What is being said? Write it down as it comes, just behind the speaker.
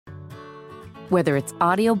Whether it's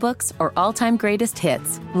audiobooks or all-time greatest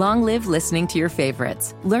hits, long live listening to your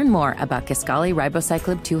favorites. Learn more about Kisqali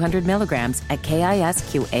Ribociclib 200 milligrams at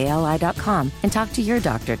KISQALI.com and talk to your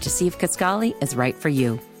doctor to see if Kisqali is right for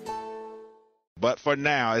you. But for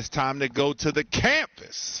now, it's time to go to the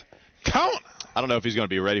campus. Kona. I don't know if he's going to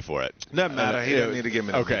be ready for it. Doesn't matter. He doesn't need to give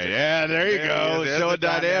me the Okay, yeah, there you go. Showing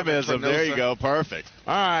dynamism. There you go. Perfect.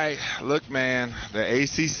 All right. Look, man, the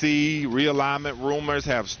ACC realignment rumors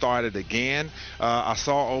have started again. I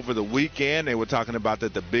saw over the weekend they were talking about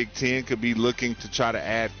that the Big Ten could be looking to try to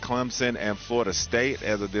add Clemson and Florida State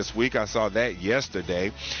as of this week. I saw that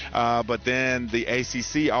yesterday. But then the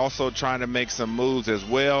ACC also trying to make some moves as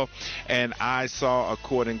well. And I saw,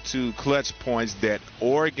 according to Clutch Points, that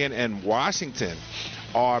Oregon and Washington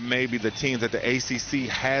are maybe the teams that the ACC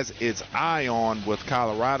has its eye on, with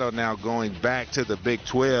Colorado now going back to the Big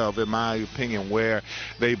 12, in my opinion, where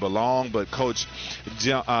they belong. But ACC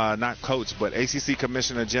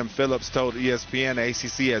Commissioner Jim Phillips told ESPN the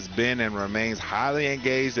ACC has been and remains highly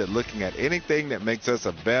engaged at looking at anything that makes us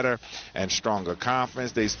a better and stronger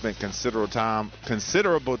conference. They spent considerable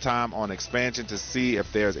time on expansion to see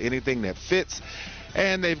if there's anything that fits.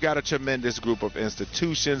 And they've got a tremendous group of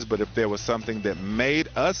institutions, but if there was something that made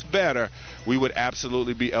us better, we would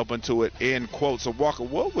absolutely be open to it, end quote. So, Walker,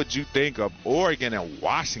 what would you think of Oregon and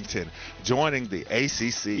Washington joining the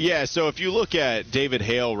ACC? Yeah, so if you look at David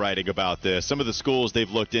Hale writing about this, some of the schools they've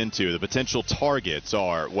looked into, the potential targets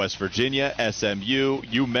are West Virginia, SMU.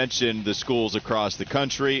 You mentioned the schools across the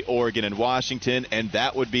country, Oregon and Washington, and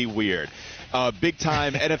that would be weird.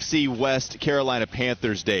 Big-time NFC West Carolina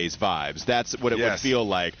Panthers days vibes. That's what it would feel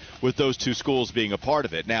like with those two schools being a part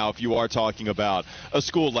of it. Now, if you are talking about a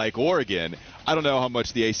school like Oregon, I don't know how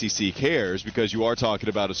much the ACC cares, because you are talking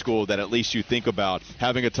about a school that at least you think about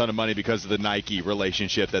having a ton of money because of the Nike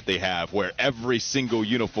relationship that they have, where every single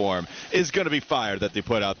uniform is going to be fire that they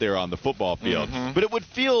put out there on the football field. Mm-hmm. But it would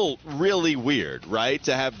feel really weird, right,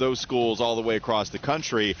 to have those schools all the way across the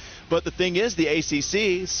country. But the thing is, the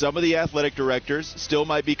ACC, some of the athletic directors still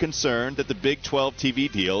might be concerned that the Big 12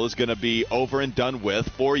 TV deal is going to be over and done with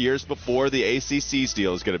 4 years before the ACC's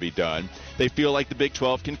deal is going to be done. They feel like the Big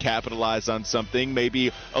 12 can capitalize on something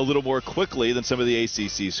maybe a little more quickly than some of the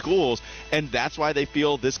ACC schools, and that's why they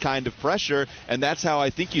feel this kind of pressure, and that's how I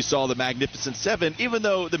think you saw the Magnificent Seven, even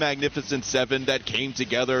though the Magnificent Seven that came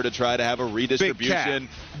together to try to have a redistribution,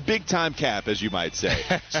 big-time cap, as you might say.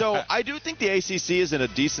 So I do think the ACC is in a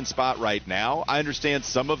decent spot right now. I understand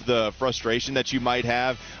some of the frustration that you might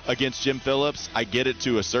have against Jim Phillips. I get it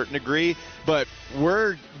to a certain degree, but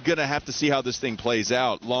we're going to have to see how this thing plays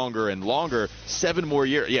out longer and longer. 7 more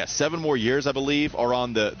years. Yeah, 7 more years, I believe, are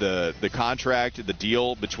on the contract, the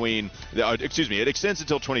deal between it extends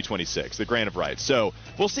until 2026, the grant of rights. So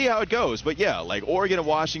we'll see how it goes. But yeah, like Oregon and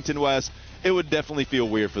Washington West, it would definitely feel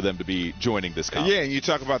weird for them to be joining this conference. Yeah, and you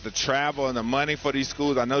talk about the travel and the money for these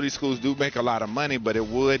schools. I know these schools do make a lot of money, but it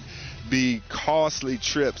would be costly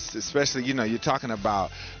trips, especially, you're talking about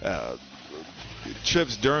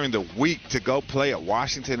trips during the week to go play at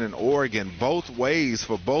Washington and Oregon, both ways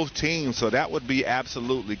for both teams. So that would be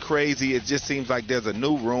absolutely crazy. It just seems like there's a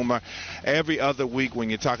new rumor every other week when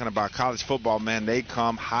you're talking about college football, man. They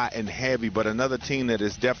come hot and heavy. But another team that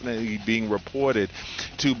is definitely being reported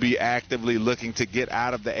to be actively looking to get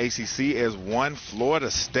out of the ACC is Florida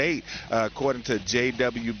State. According to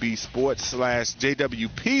JWP Sports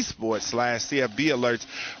 /CFB Alerts,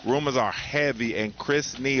 rumors are heavy, and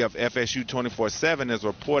Chris Nee of FSU 24/7 is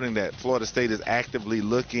reporting that Florida State is actively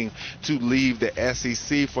looking to leave the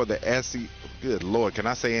SEC for the SEC. Good Lord, can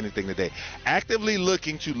I say anything today? Actively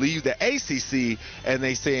looking to leave the ACC, and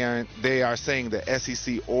they are saying the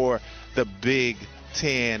SEC or the Big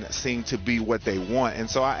 10 seem to be what they want. And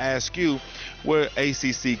so I ask you, we're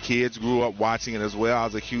ACC kids, grew up watching it as well. I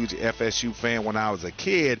was a huge FSU fan when I was a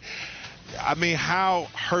kid. I mean, how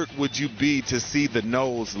hurt would you be to see the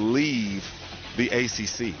Noles leave the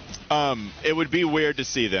ACC? It would be weird to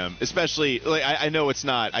see them, especially, like, I know it's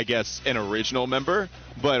not, I guess, an original member,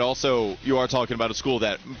 but also you are talking about a school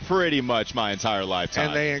that pretty much my entire lifetime.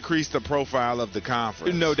 And they increased the profile of the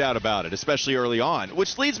conference. No doubt about it, especially early on,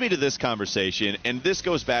 which leads me to this conversation, and this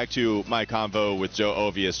goes back to my convo with Joe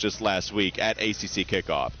Ovius just last week at ACC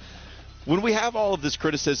Kickoff. When we have all of this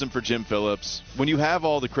criticism for Jim Phillips, when you have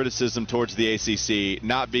all the criticism towards the ACC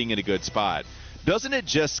not being in a good spot, doesn't it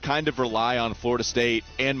just kind of rely on Florida State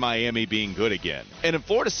and Miami being good again? And in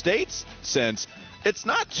Florida State's sense, it's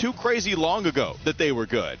not too crazy long ago that they were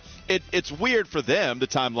good. It's weird for them. The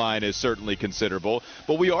timeline is certainly considerable,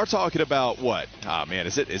 but we are talking about what? Oh man,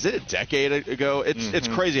 is it a decade ago? It's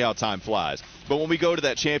crazy how time flies. But when we go to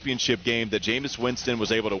that championship game that Jameis Winston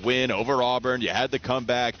was able to win over Auburn, you had the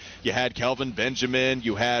comeback, you had Kelvin Benjamin,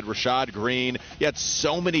 you had Rashad Green, you had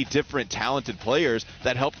so many different talented players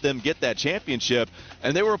that helped them get that championship,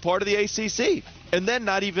 and they were a part of the ACC. And then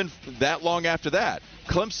not even that long after that,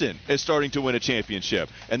 Clemson is starting to win a championship.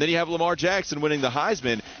 And then you have Lamar Jackson winning the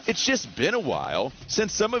Heisman. It's just been a while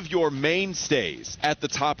since some of your mainstays at the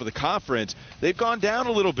top of the conference, they've gone down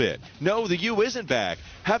a little bit. No, the U isn't back.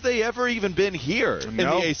 Have they ever even been here in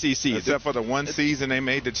the ACC? Except for the one season they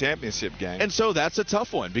made the championship game. And so that's a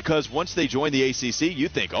tough one, because once they join the ACC, you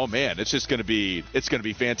think, oh man, it's going to be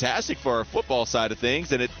fantastic for our football side of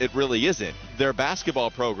things, and it really isn't. Their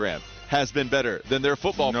basketball program has been better than their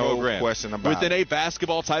football program. No question about within a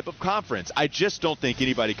basketball type of conference. I just don't think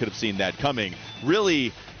anybody could have seen that coming.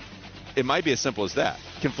 Really, it might be as simple as that.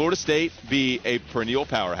 Can Florida State be a perennial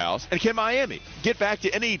powerhouse? And can Miami get back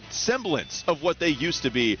to any semblance of what they used to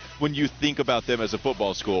be when you think about them as a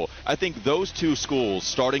football school? I think those two schools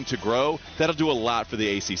starting to grow, that'll do a lot for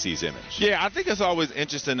the ACC's image. Yeah, I think it's always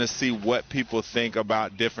interesting to see what people think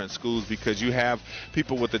about different schools, because you have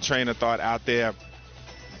people with the train of thought out there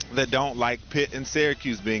that don't like Pitt and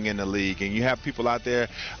Syracuse being in the league, and you have people out there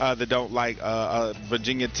that don't like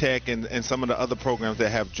Virginia Tech and some of the other programs that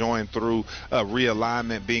have joined through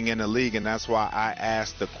realignment being in the league, and that's why I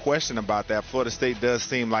asked the question about that. Florida State does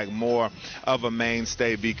seem like more of a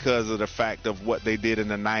mainstay because of the fact of what they did in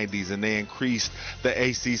the 90s, and they increased the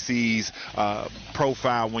ACC's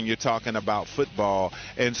profile when you're talking about football.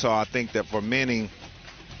 And so I think that for many,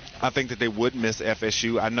 I think that they would miss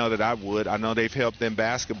FSU. I know that I would. I know they've helped in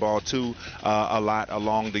basketball, too, a lot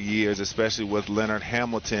along the years, especially with Leonard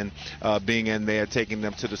Hamilton being in there, taking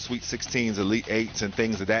them to the Sweet 16s, Elite 8s, and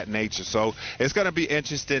things of that nature. So it's going to be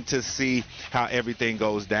interesting to see how everything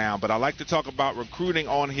goes down. But I like to talk about recruiting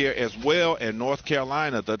on here as well. In North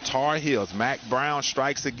Carolina, the Tar Heels, Mack Brown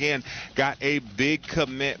strikes again, got a big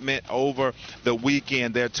commitment over the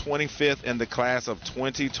weekend. They're 25th in the class of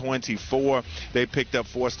 2024. They picked up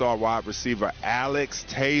four-star wide receiver Alex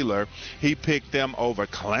Taylor. He picked them over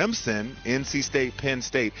Clemson, NC State, Penn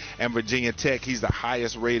State, and Virginia Tech. He's the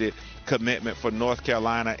highest rated commitment for North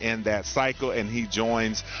Carolina in that cycle, and he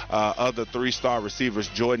joins other three-star receivers,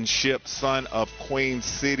 Jordan Shipp, son of Queen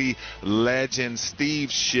City legend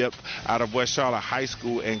Steve Shipp out of West Charlotte High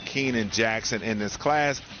School, and Keenan Jackson in this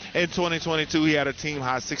class. In 2022, he had a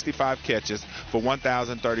team-high 65 catches for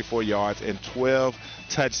 1,034 yards and 12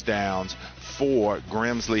 touchdowns for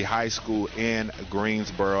Grimsley High School in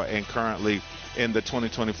Greensboro. And currently in the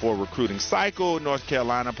 2024 recruiting cycle, North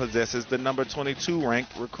Carolina possesses the number 22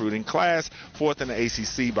 ranked recruiting class, fourth in the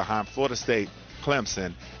ACC behind Florida State,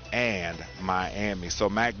 Clemson, and Miami. So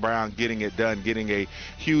Mack Brown getting it done, getting a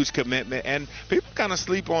huge commitment. And people kind of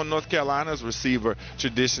sleep on North Carolina's receiver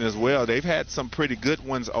tradition as well. They've had some pretty good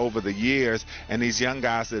ones over the years, and these young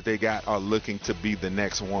guys that they got are looking to be the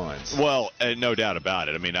next ones. Well, no doubt about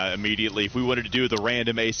it. I mean, immediately, if we wanted to do the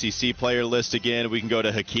random ACC player list again, we can go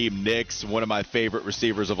to Hakeem Nicks, one of my favorite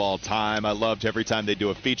receivers of all time. I loved every time they do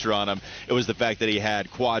a feature on him. It was the fact that he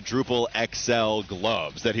had quadruple XL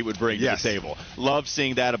gloves that he would bring to the table. Love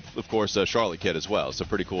seeing that. Of course, a Charlotte kid as well. So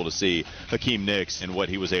pretty cool to see Hakeem Nicks and what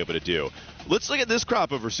he was able to do. Let's look at this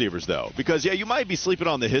crop of receivers, though, because, yeah, you might be sleeping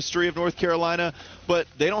on the history of North Carolina, but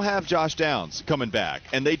they don't have Josh Downs coming back.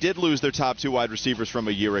 And they did lose their top two wide receivers from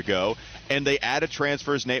a year ago. And they added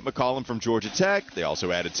transfers, Nate McCollum from Georgia Tech. They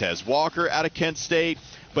also added Tez Walker out of Kent State.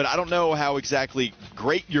 But I don't know how exactly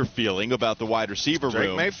great you're feeling about the wide receiver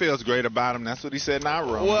room. Drake May feels great about him. That's what he said in our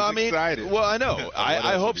room. Well, He's excited. Well, I know.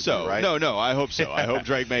 I hope so. Right? No, I hope so. I hope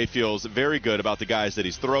Drake May feels very good about the guys that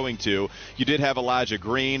he's throwing to. You did have Elijah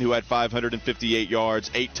Green, who had 558 yards,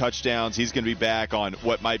 8 touchdowns. He's going to be back on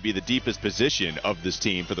what might be the deepest position of this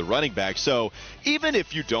team for the running back. So even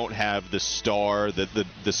if you don't have the star, the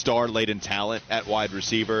star-laden talent at wide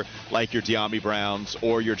receiver, like your De'Ami Browns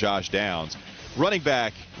or your Josh Downs, running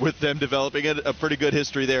back, with them developing a pretty good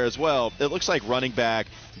history there as well, it looks like running back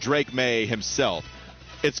Drake May himself,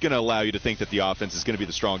 it's going to allow you to think that the offense is going to be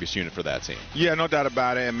the strongest unit for that team. Yeah, no doubt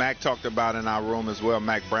about it. And Mac talked about in our room as well,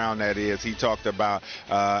 Mack Brown that is. He talked about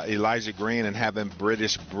Elijah Green and having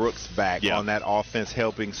British Brooks back on that offense,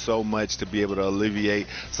 helping so much to be able to alleviate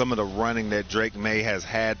some of the running that Drake May has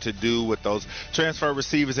had to do with those transfer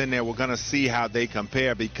receivers in there. We're going to see how they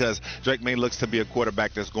compare, because Drake May looks to be a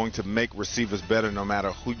quarterback that's going to make receivers better no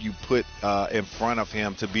matter who you put in front of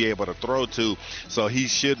him to be able to throw to. So he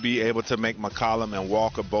should be able to make McCollum and Walker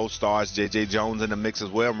Walker, both stars. J.J. Jones in the mix as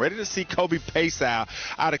well. I'm ready to see Kobe Paisau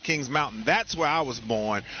out of Kings Mountain. That's where I was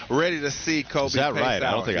born. Ready to see Kobe Paisau. Is that right?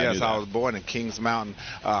 I don't think I knew that. Yes, I was born in Kings Mountain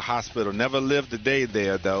Hospital. Never lived a day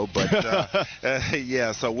there, though. But,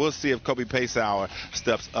 yeah, so we'll see if Kobe Paisau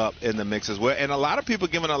steps up in the mix as well. And a lot of people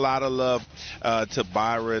giving a lot of love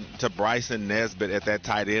to Bryson Nesbitt at that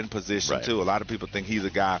tight end position, right, too. A lot of people think he's a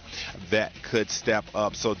guy that could step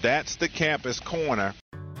up. So that's the Campus Corner.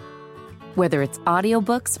 Whether it's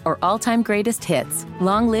audiobooks or all-time greatest hits,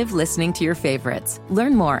 long live listening to your favorites.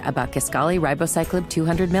 Learn more about Kisqali Ribociclib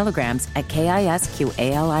 200 milligrams at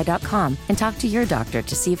KISQALI.com and talk to your doctor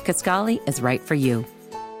to see if Kisqali is right for you.